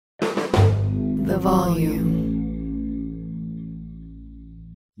the volume.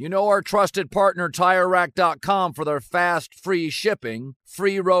 You know our trusted partner TireRack.com for their fast, free shipping,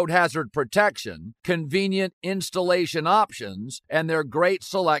 free road hazard protection, convenient installation options, and their great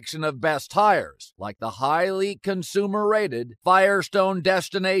selection of best tires, like the highly consumer-rated Firestone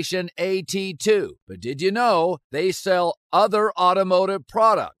Destination AT2. But did you know they sell other automotive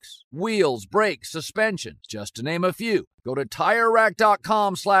products? Wheels, brakes, suspensions, just to name a few. Go to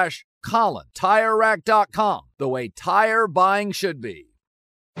TireRack.com/Colin. TireRack.com, the way tire buying should be.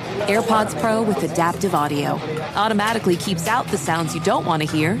 AirPods Pro with adaptive audio automatically keeps out the sounds you don't want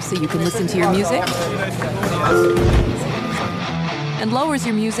to hear so you can listen to your music, and lowers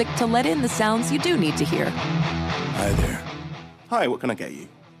your music to let in the sounds you do need to hear. Hi there. Hi, what can I get you?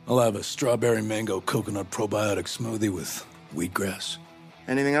 I'll have a strawberry mango coconut probiotic smoothie with wheatgrass.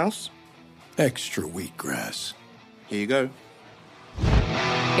 Anything else? Extra wheatgrass. Here you go.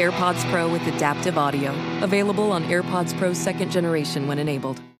 AirPods Pro with adaptive audio. Available on AirPods Pro 2nd generation when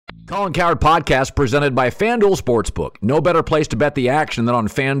enabled. Colin Cowherd Podcast presented by FanDuel Sportsbook. No better place to bet the action than on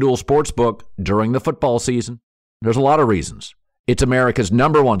FanDuel Sportsbook during the football season. There's a lot of reasons. It's America's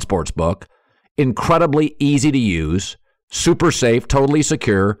 #1 sportsbook. Incredibly easy to use. Super safe, totally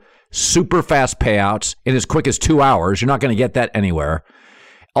secure. Super fast payouts in as quick as 2 hours. You're not going to get that anywhere.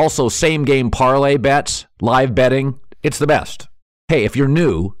 Also, same game parlay bets, live betting. It's the best. Hey, if you're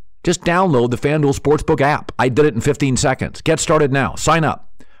new, just download the FanDuel Sportsbook app. I did it in 15 seconds. Get started now. Sign up.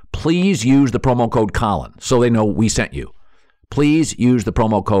 Please use the promo code Colin so they know we sent you. Please use the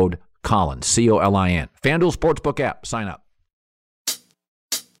promo code Colin, Colin. FanDuel Sportsbook app. Sign up.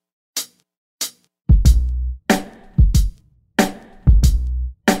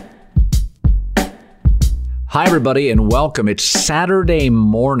 Hi, everybody, and welcome. It's Saturday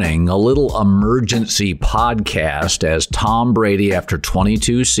morning, a little emergency podcast as Tom Brady, after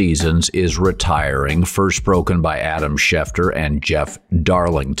 22 seasons, is retiring, first broken by Adam Schefter and Jeff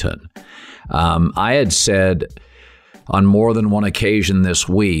Darlington. I had said on more than one occasion this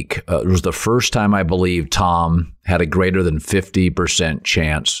week, it was the first time I believe Tom had a greater than 50%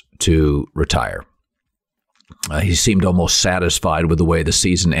 chance to retire. He seemed almost satisfied with the way the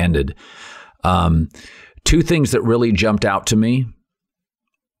season ended. Two things that really jumped out to me: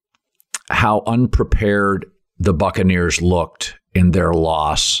 how unprepared the Buccaneers looked in their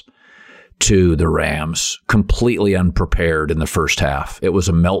loss to the Rams, completely unprepared in the first half. It was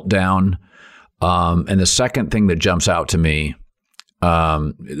a meltdown. And the second thing that jumps out to me,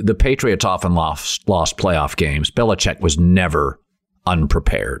 the Patriots often lost playoff games. Belichick was never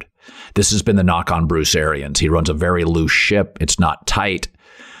unprepared. This has been the knock on Bruce Arians. He runs a very loose ship. It's not tight.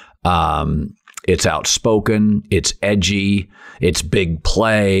 It's outspoken, it's edgy, it's big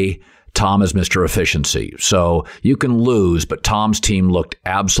play. Tom is Mr. Efficiency. So you can lose, but Tom's team looked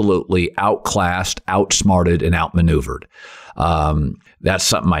absolutely outclassed, outsmarted, and outmaneuvered. That's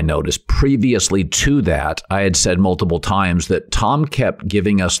something I noticed. Previously to that, I had said multiple times that Tom kept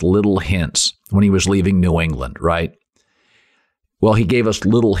giving us little hints when he was leaving New England, right? Well, he gave us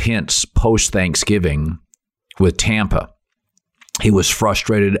little hints post-Thanksgiving with Tampa. He was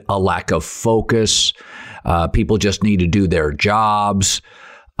frustrated, a lack of focus. People just need to do their jobs.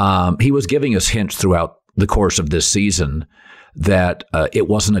 He was giving us hints throughout the course of this season that it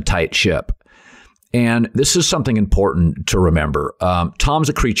wasn't a tight ship. And this is something important to remember. Tom's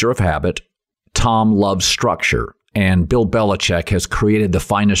a creature of habit. Tom loves structure. And Bill Belichick has created the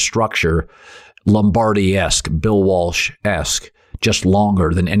finest structure, Lombardi-esque, Bill Walsh-esque, just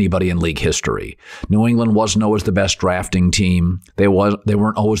longer than anybody in league history. New England wasn't always the best drafting team. They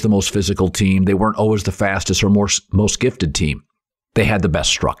weren't always the most physical team. They weren't always the fastest or most gifted team. They had the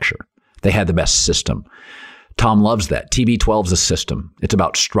best structure. They had the best system. Tom loves that. TB12 is a system. It's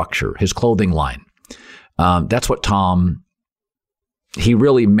about structure. His clothing line. That's what Tom, he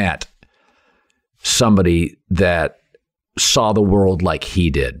really met somebody that saw the world like he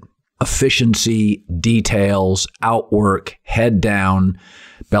did. Efficiency, details, outwork, head down,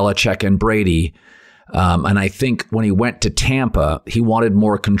 Belichick and Brady. And I think when he went to Tampa, he wanted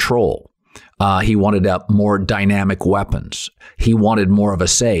more control. He wanted more dynamic weapons. He wanted more of a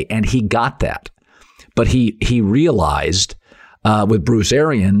say, and he got that. But he realized with Bruce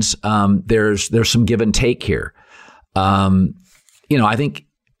Arians, there's some give and take here. I think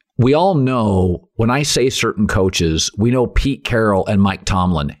we all know when I say certain coaches, we know Pete Carroll and Mike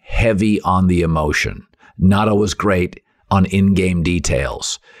Tomlin, heavy on the emotion, not always great on in-game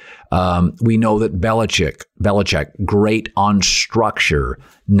details. We know that Belichick, great on structure,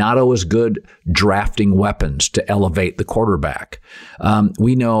 not always good drafting weapons to elevate the quarterback.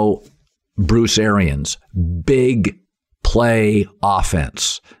 We know Bruce Arians, big play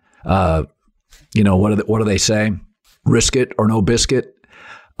offense, what do they say? Risk it or no biscuit.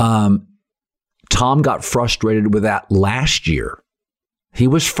 Tom got frustrated with that last year. He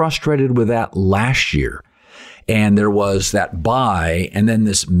was frustrated with that last year. And there was that bye and then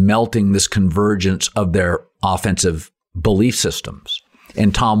this melting, this convergence of their offensive belief systems.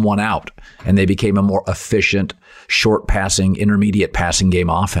 And Tom won out, and they became a more efficient, short passing, intermediate passing game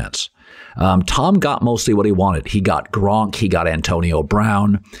offense. Tom got mostly what he wanted. He got Gronk. He got Antonio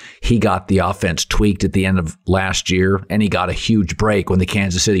Brown. He got the offense tweaked at the end of last year, and he got a huge break when the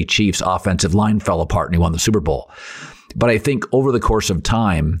Kansas City Chiefs offensive line fell apart and he won the Super Bowl. But I think over the course of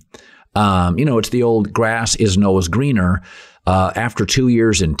time, it's the old grass isn't always greener. After 2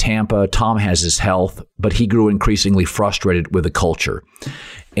 years in Tampa, Tom has his health, but he grew increasingly frustrated with the culture.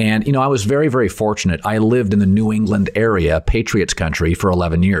 And, I was very, very fortunate. I lived in the New England area, Patriots country, for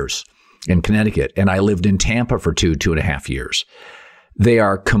 11 years in Connecticut. And I lived in Tampa for 2.5 years. They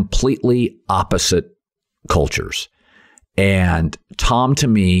are completely opposite cultures. And Tom, to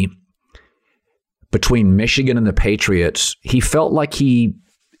me, between Michigan and the Patriots, he felt like he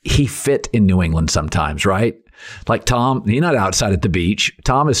fit in New England sometimes, right? Like Tom, he's not outside at the beach.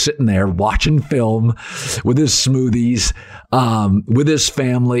 Tom is sitting there watching film with his smoothies, with his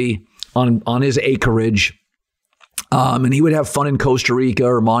family on his acreage. And he would have fun in Costa Rica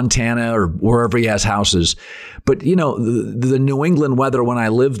or Montana or wherever he has houses. But, the New England weather when I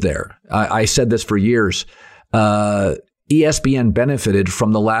lived there, I said this for years, ESPN benefited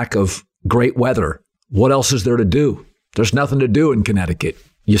from the lack of great weather. What else is there to do? There's nothing to do in Connecticut.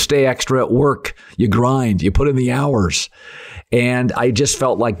 You stay extra at work, you grind, you put in the hours. And I just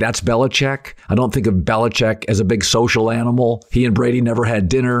felt like that's Belichick. I don't think of Belichick as a big social animal. He and Brady never had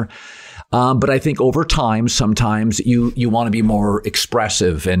dinner. But I think over time, sometimes you want to be more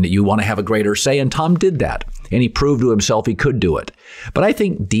expressive and you want to have a greater say. And Tom did that. And he proved to himself he could do it. But I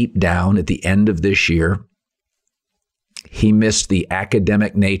think deep down at the end of this year, he missed the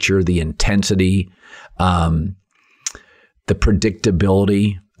academic nature, the intensity, the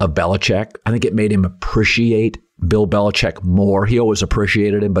predictability of Belichick. I think it made him appreciate Bill Belichick more. He always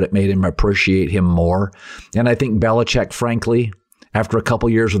appreciated him, but it made him appreciate him more. And I think Belichick, frankly, after a couple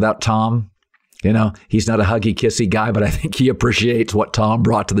years without Tom, he's not a huggy, kissy guy, but I think he appreciates what Tom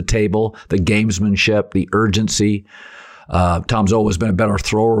brought to the table, the gamesmanship, the urgency. Tom's always been a better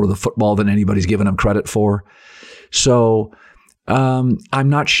thrower of the football than anybody's given him credit for. So I'm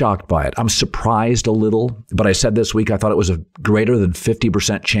not shocked by it. I'm surprised a little, but I said this week I thought it was a greater than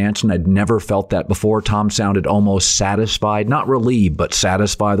 50% chance, and I'd never felt that before. Tom sounded almost satisfied, not relieved, but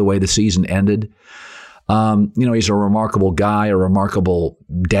satisfied the way the season ended. He's a remarkable guy, a remarkable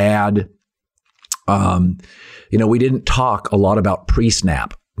dad. We didn't talk a lot about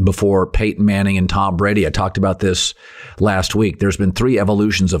pre-snap before Peyton Manning and Tom Brady. I talked about this last week. There's been 3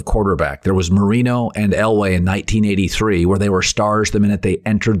 evolutions of quarterback. There was Marino and Elway in 1983, where they were stars the minute they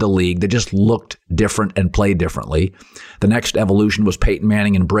entered the league. They just looked different and played differently. The next evolution was Peyton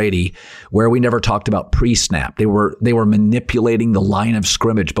Manning and Brady, where we never talked about pre-snap. They were manipulating the line of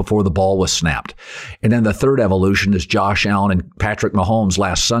scrimmage before the ball was snapped. And then the third evolution is Josh Allen and Patrick Mahomes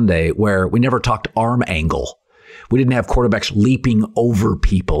last Sunday, where we never talked arm angle. We didn't have quarterbacks leaping over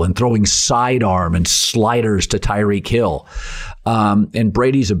people and throwing sidearm and sliders to Tyreek Hill. And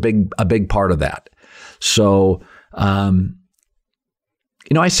Brady's a big part of that. So, I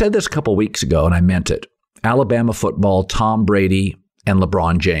said this a couple weeks ago and I meant it. Alabama football, Tom Brady and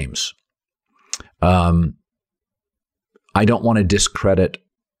LeBron James. I don't want to discredit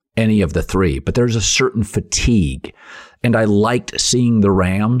any of the 3, but there's a certain fatigue. And I liked seeing the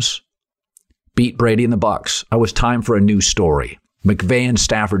Rams beat Brady and the Bucs. It was time for a new story. McVay and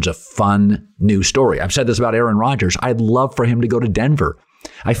Stafford's a fun new story. I've said this about Aaron Rodgers. I'd love for him to go to Denver.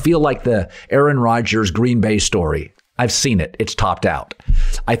 I feel like the Aaron Rodgers Green Bay story. I've seen it. It's topped out.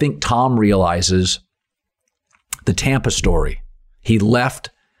 I think Tom realizes the Tampa story. He left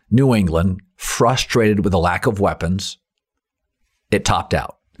New England frustrated with the lack of weapons. It topped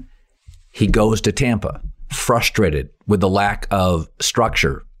out. He goes to Tampa frustrated with the lack of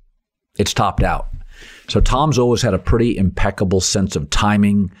structure. It's topped out. So Tom's always had a pretty impeccable sense of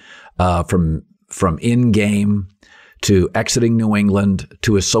timing, from in-game to exiting New England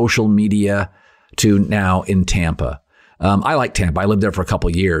to his social media to now in Tampa. I like Tampa. I lived there for a couple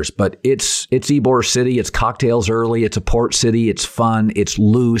of years, but it's Ybor City. It's cocktails early. It's a port city. It's fun. It's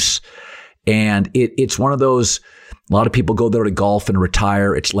loose. And it's one of those, a lot of people go there to golf and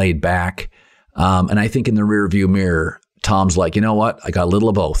retire. It's laid back. And I think in the rearview mirror, Tom's like, you know what? I got a little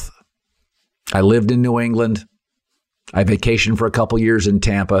of both. I lived in New England. I vacationed for a couple years in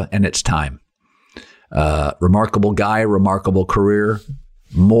Tampa, and it's time. Remarkable guy, remarkable career.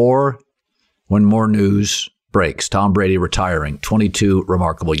 More when more news breaks. Tom Brady retiring, 22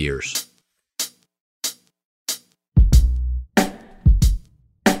 remarkable years.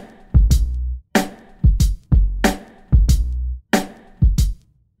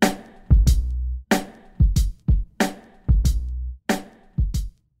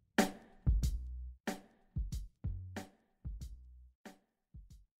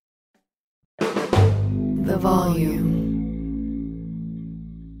 The volume.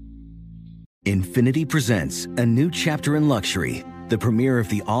 Infiniti presents a new chapter in luxury, the premiere of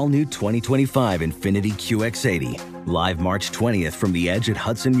the all-new 2025 Infiniti QX80, live March 20th from the Edge at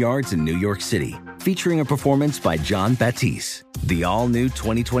Hudson Yards in New York City, featuring a performance by John Batiste. The all-new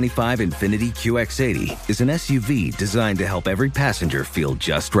 2025 Infiniti QX80 is an SUV designed to help every passenger feel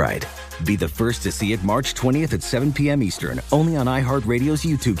just right. Be the first to see it March 20th at 7 p.m. Eastern, only on iHeartRadio's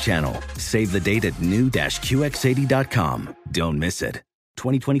YouTube channel. Save the date at new-QX80.com. Don't miss it.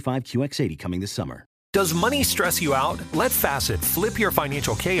 2025 QX80 coming this summer. Does money stress you out? Let Facet flip your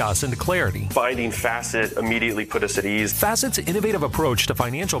financial chaos into clarity. Finding Facet immediately put us at ease. Facet's innovative approach to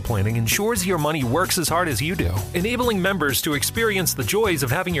financial planning ensures your money works as hard as you do, enabling members to experience the joys of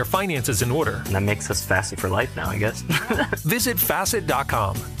having your finances in order. And that makes us Facet for life now, I guess. Visit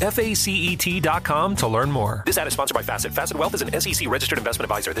Facet.com, FACET.com to learn more. This ad is sponsored by Facet. Facet Wealth is an SEC registered investment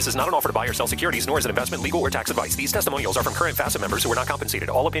advisor. This is not an offer to buy or sell securities, nor is it investment, legal, or tax advice. These testimonials are from current Facet members who are not compensated.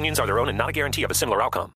 All opinions are their own and not a guarantee of a similar outcome.